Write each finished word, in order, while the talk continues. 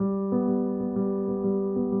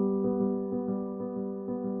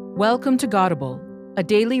Welcome to Godable, a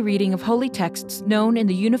daily reading of holy texts known in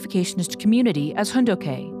the Unificationist community as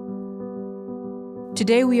Hundoke.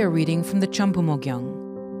 Today we are reading from the Chambumo Gyeong.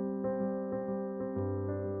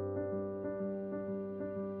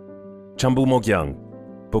 Chambumo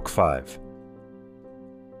Gyeong, Book 5.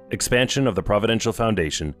 Expansion of the Providential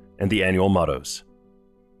Foundation and the Annual Mottos.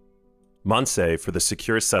 Manse for the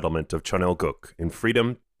secure settlement of Cheon in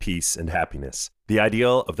freedom, peace, and happiness, the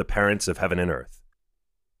ideal of the parents of heaven and earth.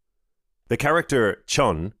 The character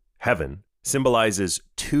cheon, heaven, symbolizes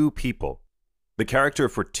two people. The character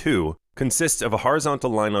for two consists of a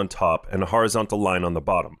horizontal line on top and a horizontal line on the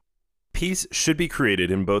bottom. Peace should be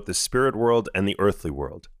created in both the spirit world and the earthly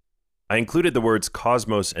world. I included the words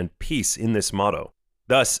cosmos and peace in this motto.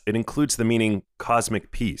 Thus, it includes the meaning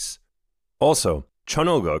cosmic peace. Also,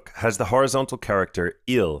 Cheon has the horizontal character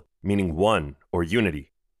il, meaning one or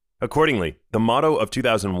unity. Accordingly, the motto of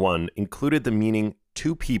 2001 included the meaning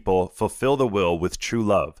two people fulfill the will with true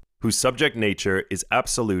love, whose subject nature is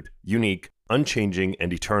absolute, unique, unchanging,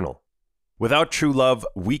 and eternal. Without true love,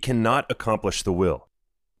 we cannot accomplish the will.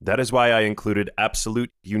 That is why I included absolute,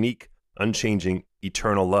 unique, unchanging,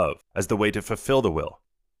 eternal love as the way to fulfill the will.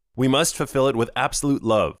 We must fulfill it with absolute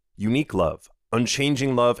love, unique love,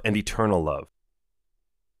 unchanging love, and eternal love.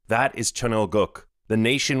 That is Cheon, the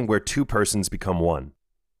nation where two persons become one.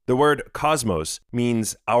 The word cosmos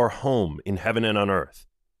means our home in heaven and on earth.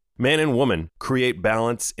 Man and woman create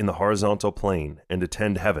balance in the horizontal plane and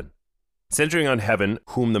attend heaven. Centering on heaven,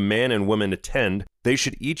 whom the man and woman attend, they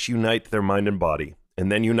should each unite their mind and body,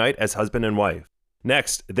 and then unite as husband and wife.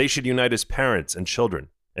 Next, they should unite as parents and children,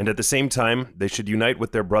 and at the same time, they should unite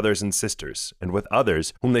with their brothers and sisters, and with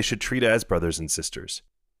others whom they should treat as brothers and sisters.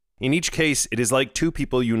 In each case, it is like two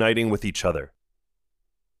people uniting with each other.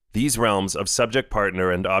 These realms of subject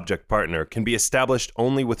partner and object partner can be established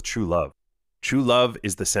only with true love. True love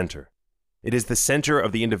is the center. It is the center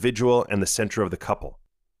of the individual and the center of the couple.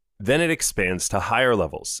 Then it expands to higher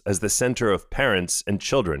levels as the center of parents and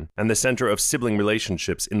children and the center of sibling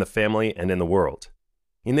relationships in the family and in the world.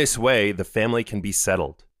 In this way, the family can be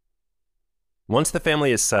settled. Once the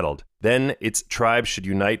family is settled, then its tribe should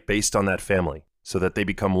unite based on that family, so that they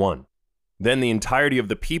become one. Then the entirety of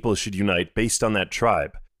the people should unite based on that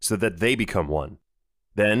tribe, so that they become one.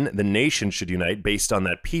 Then the nation should unite based on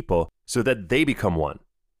that people, so that they become one.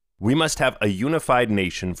 We must have a unified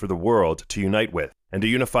nation for the world to unite with, and a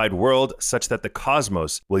unified world such that the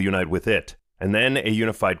cosmos will unite with it, and then a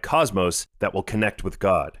unified cosmos that will connect with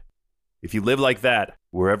God. If you live like that,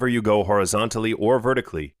 wherever you go horizontally or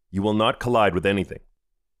vertically, you will not collide with anything.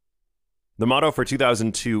 The motto for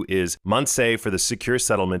 2002 is Manse for the secure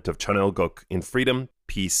settlement of Cheon in freedom,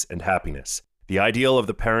 peace, and happiness, the ideal of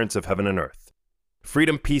the parents of heaven and earth.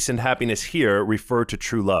 Freedom, peace, and happiness here refer to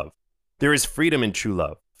true love. There is freedom in true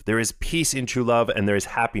love, there is peace in true love, and there is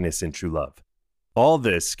happiness in true love. All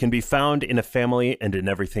this can be found in a family and in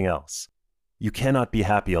everything else. You cannot be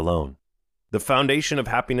happy alone. The foundation of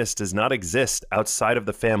happiness does not exist outside of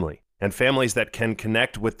the family, and families that can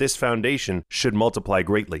connect with this foundation should multiply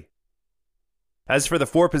greatly. As for the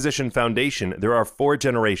four-position foundation, there are four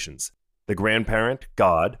generations: the grandparent,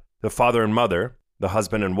 God, the father and mother, the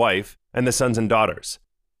husband and wife, and the sons and daughters.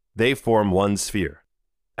 They form one sphere.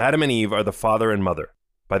 Adam and Eve are the father and mother.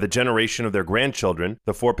 By the generation of their grandchildren,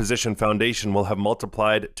 the four-position foundation will have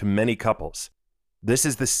multiplied to many couples. This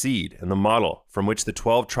is the seed and the model from which the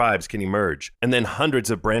 12 tribes can emerge, and then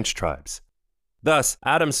hundreds of branch tribes. Thus,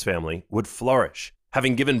 Adam's family would flourish,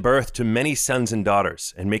 having given birth to many sons and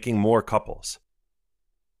daughters and making more couples.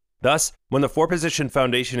 Thus, when the four-position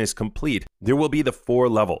foundation is complete, there will be the four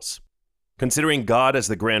levels. Considering God as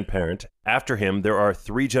the grandparent, after him there are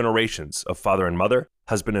three generations of father and mother,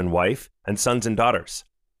 husband and wife, and sons and daughters.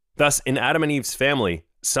 Thus, in Adam and Eve's family,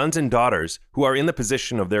 sons and daughters who are in the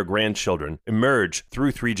position of their grandchildren emerge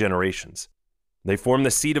through three generations. They form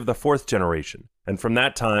the seed of the fourth generation, and from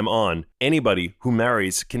that time on, anybody who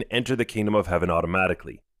marries can enter the kingdom of heaven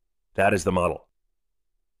automatically. That is the model.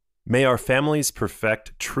 May our families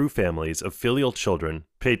perfect true families of filial children,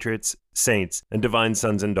 patriots, saints, and divine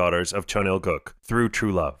sons and daughters of Cheon through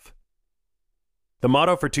true love. The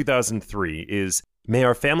motto for 2003 is, May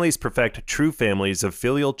our families perfect true families of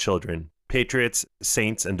filial children, patriots,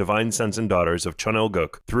 saints, and divine sons and daughters of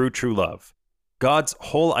Cheon through true love. God's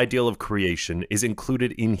whole ideal of creation is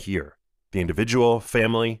included in here: the individual,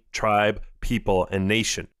 family, tribe, people, and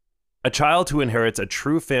nation. A child who inherits a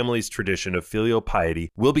true family's tradition of filial piety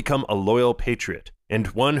will become a loyal patriot, and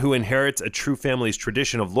one who inherits a true family's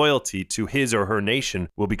tradition of loyalty to his or her nation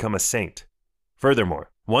will become a saint. Furthermore,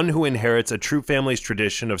 one who inherits a true family's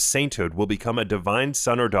tradition of sainthood will become a divine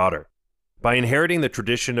son or daughter. By inheriting the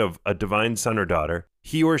tradition of a divine son or daughter,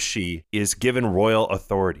 he or she is given royal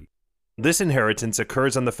authority. This inheritance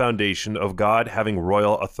occurs on the foundation of God having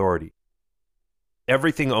royal authority.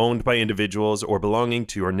 Everything owned by individuals or belonging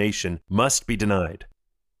to your nation must be denied.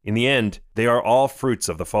 In the end, they are all fruits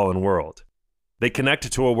of the fallen world. They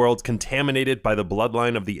connect to a world contaminated by the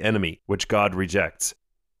bloodline of the enemy, which God rejects.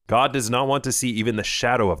 God does not want to see even the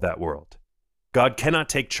shadow of that world. God cannot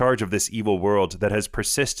take charge of this evil world that has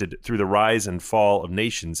persisted through the rise and fall of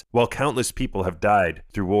nations while countless people have died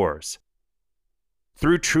through wars.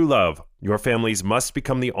 Through true love, your families must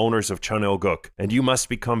become the owners of Cheon, and you must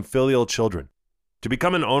become filial children. To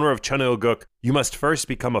become an owner of Cheon, you must first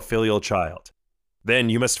become a filial child. Then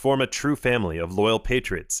you must form a true family of loyal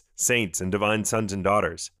patriots, saints, and divine sons and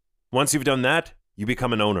daughters. Once you've done that, you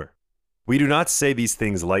become an owner. We do not say these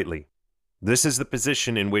things lightly. This is the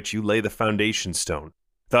position in which you lay the foundation stone.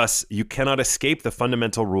 Thus, you cannot escape the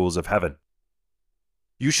fundamental rules of heaven.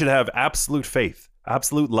 You should have absolute faith,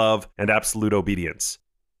 absolute love, and absolute obedience.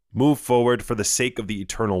 Move forward for the sake of the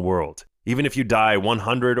eternal world, even if you die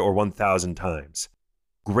 100 or 1,000 times.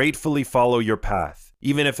 Gratefully follow your path,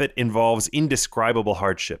 even if it involves indescribable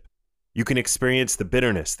hardship. You can experience the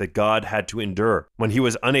bitterness that God had to endure when he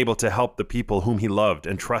was unable to help the people whom he loved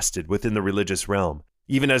and trusted within the religious realm,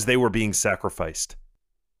 even as they were being sacrificed.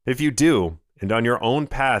 If you do, and on your own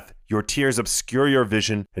path your tears obscure your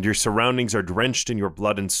vision and your surroundings are drenched in your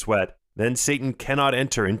blood and sweat, then Satan cannot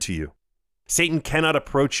enter into you. Satan cannot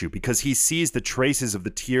approach you because he sees the traces of the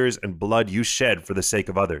tears and blood you shed for the sake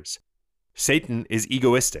of others. Satan is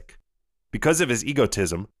egoistic. Because of his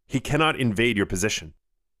egotism, he cannot invade your position.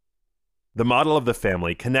 The model of the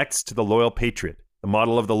family connects to the loyal patriot. The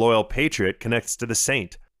model of the loyal patriot connects to the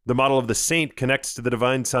saint. The model of the saint connects to the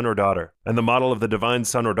divine son or daughter. And the model of the divine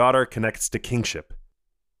son or daughter connects to kingship.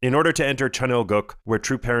 In order to enter Cheon, where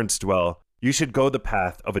true parents dwell, you should go the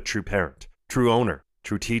path of a true parent, true owner,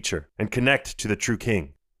 true teacher, and connect to the true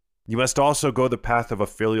king. You must also go the path of a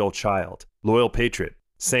filial child, loyal patriot,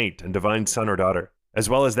 saint, and divine son or daughter, as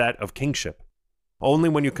well as that of kingship. Only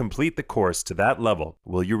when you complete the course to that level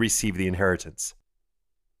will you receive the inheritance.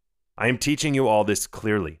 I am teaching you all this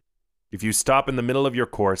clearly. If you stop in the middle of your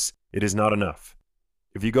course, it is not enough.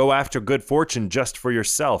 If you go after good fortune just for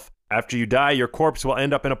yourself, after you die, your corpse will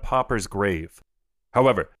end up in a pauper's grave.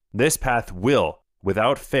 However, this path will,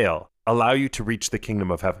 without fail, allow you to reach the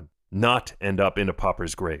kingdom of heaven, not end up in a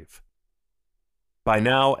pauper's grave. By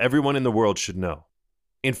now, everyone in the world should know.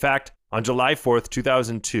 In fact, on July 4th,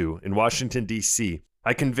 2002, in Washington, D.C.,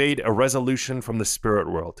 I conveyed a resolution from the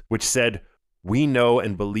spirit world, which said, "We know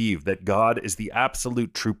and believe that God is the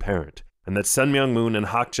absolute true parent, and that Sun Myung Moon and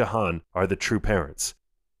Hak Ja-han are the true parents."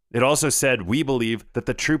 It also said, "We believe that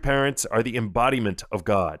the true parents are the embodiment of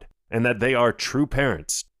God, and that they are true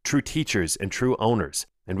parents, true teachers, and true owners,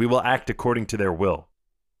 and we will act according to their will."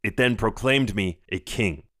 It then proclaimed me a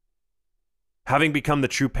king. Having become the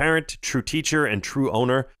true parent, true teacher, and true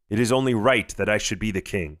owner, it is only right that I should be the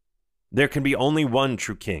king. There can be only one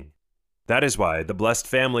true king. That is why the blessed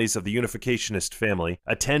families of the Unificationist family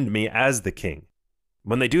attend me as the king.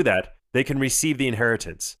 When they do that, they can receive the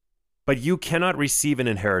inheritance. But you cannot receive an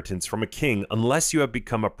inheritance from a king unless you have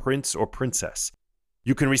become a prince or princess.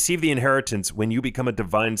 You can receive the inheritance when you become a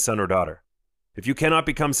divine son or daughter. If you cannot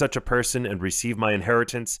become such a person and receive my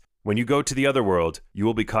inheritance, when you go to the other world, you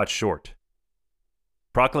will be caught short.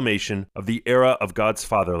 Proclamation of the era of God's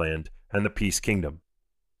fatherland and the peace kingdom.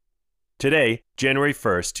 Today, January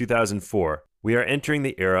 1st, 2004, we are entering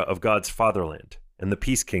the era of God's fatherland and the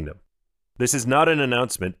peace kingdom. This is not an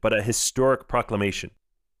announcement, but a historic proclamation.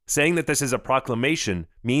 Saying that this is a proclamation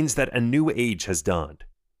means that a new age has dawned.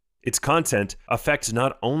 Its content affects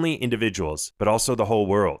not only individuals, but also the whole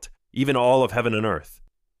world, even all of heaven and earth.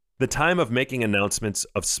 The time of making announcements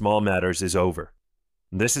of small matters is over.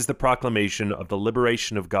 This is the proclamation of the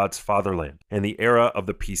liberation of God's fatherland and the era of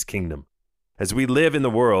the peace kingdom. As we live in the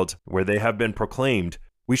world where they have been proclaimed,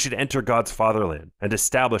 we should enter God's fatherland and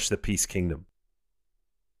establish the peace kingdom.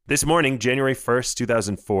 This morning, January 1st,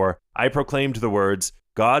 2004, I proclaimed the words,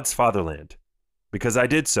 God's fatherland. Because I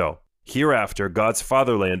did so, hereafter God's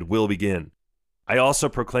fatherland will begin. I also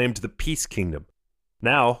proclaimed the peace kingdom.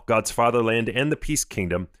 Now, God's fatherland and the peace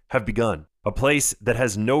kingdom have begun, a place that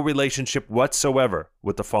has no relationship whatsoever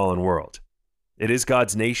with the fallen world. It is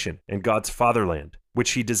God's nation and God's fatherland,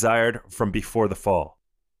 which he desired from before the fall.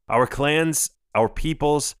 Our clans, our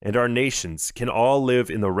peoples, and our nations can all live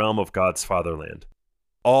in the realm of God's fatherland.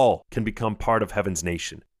 All can become part of heaven's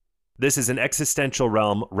nation. This is an existential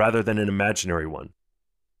realm rather than an imaginary one.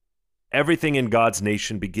 Everything in God's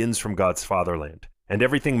nation begins from God's fatherland, and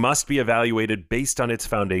everything must be evaluated based on its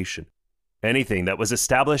foundation. Anything that was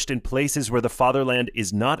established in places where the fatherland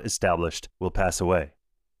is not established will pass away.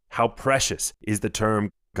 How precious is the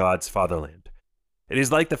term God's fatherland. It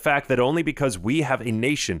is like the fact that only because we have a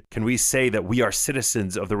nation can we say that we are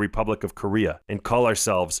citizens of the Republic of Korea and call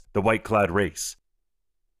ourselves the white-clad race.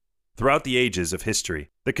 Throughout the ages of history,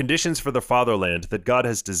 the conditions for the fatherland that God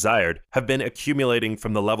has desired have been accumulating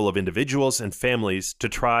from the level of individuals and families to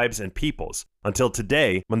tribes and peoples, until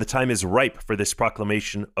today when the time is ripe for this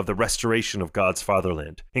proclamation of the restoration of God's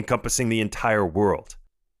fatherland, encompassing the entire world.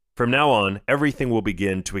 From now on, everything will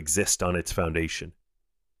begin to exist on its foundation.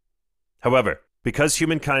 However, because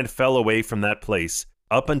humankind fell away from that place,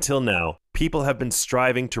 up until now, people have been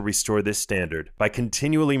striving to restore this standard by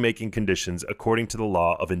continually making conditions according to the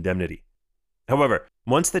law of indemnity. However,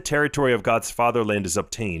 once the territory of God's fatherland is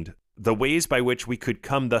obtained, the ways by which we could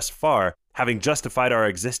come thus far, having justified our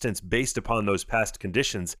existence based upon those past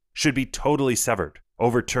conditions, should be totally severed,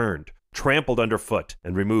 overturned, trampled underfoot,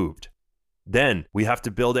 and removed. Then we have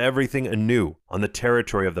to build everything anew on the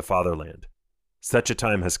territory of the fatherland. Such a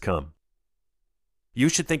time has come. You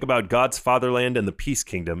should think about God's fatherland and the peace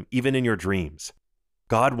kingdom even in your dreams.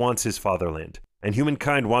 God wants his fatherland, and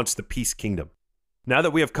humankind wants the peace kingdom. Now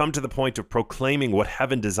that we have come to the point of proclaiming what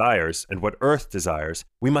heaven desires and what earth desires,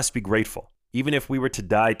 we must be grateful, even if we were to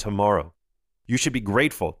die tomorrow. You should be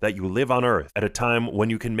grateful that you live on earth at a time when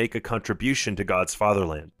you can make a contribution to God's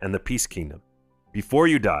fatherland and the peace kingdom. Before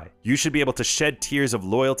you die, you should be able to shed tears of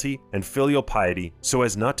loyalty and filial piety so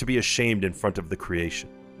as not to be ashamed in front of the creation.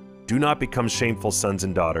 Do not become shameful sons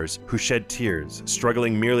and daughters who shed tears,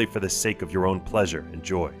 struggling merely for the sake of your own pleasure and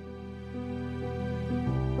joy.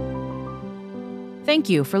 Thank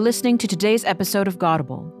you for listening to today's episode of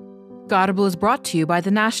Godable. Godable is brought to you by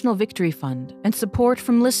the National Victory Fund and support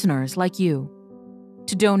from listeners like you.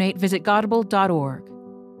 To donate, visit godable.org.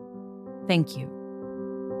 Thank you.